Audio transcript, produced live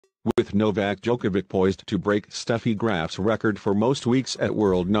With Novak Djokovic poised to break Steffi Graf's record for most weeks at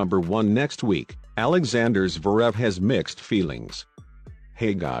world number 1 next week, Alexander Zverev has mixed feelings.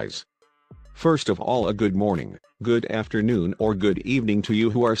 Hey guys. First of all, a good morning, good afternoon or good evening to you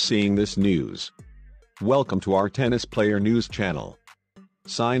who are seeing this news. Welcome to our tennis player news channel.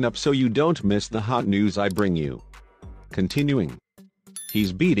 Sign up so you don't miss the hot news I bring you. Continuing.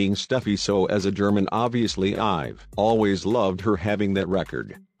 He's beating Steffi, so as a German obviously I've always loved her having that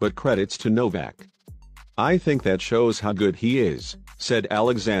record, but credits to Novak. I think that shows how good he is, said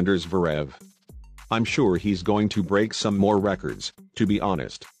Alexander Zverev. I'm sure he's going to break some more records, to be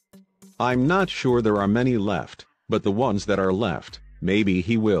honest. I'm not sure there are many left, but the ones that are left, maybe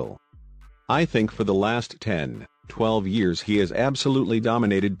he will. I think for the last 10, 12 years he has absolutely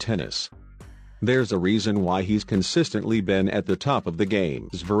dominated tennis. There's a reason why he's consistently been at the top of the game,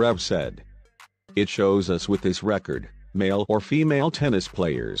 Zverev said. It shows us with this record, male or female tennis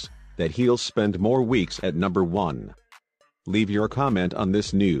players, that he'll spend more weeks at number 1. Leave your comment on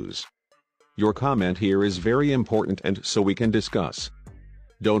this news. Your comment here is very important and so we can discuss.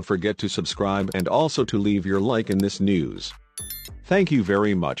 Don't forget to subscribe and also to leave your like in this news. Thank you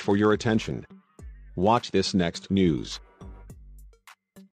very much for your attention. Watch this next news.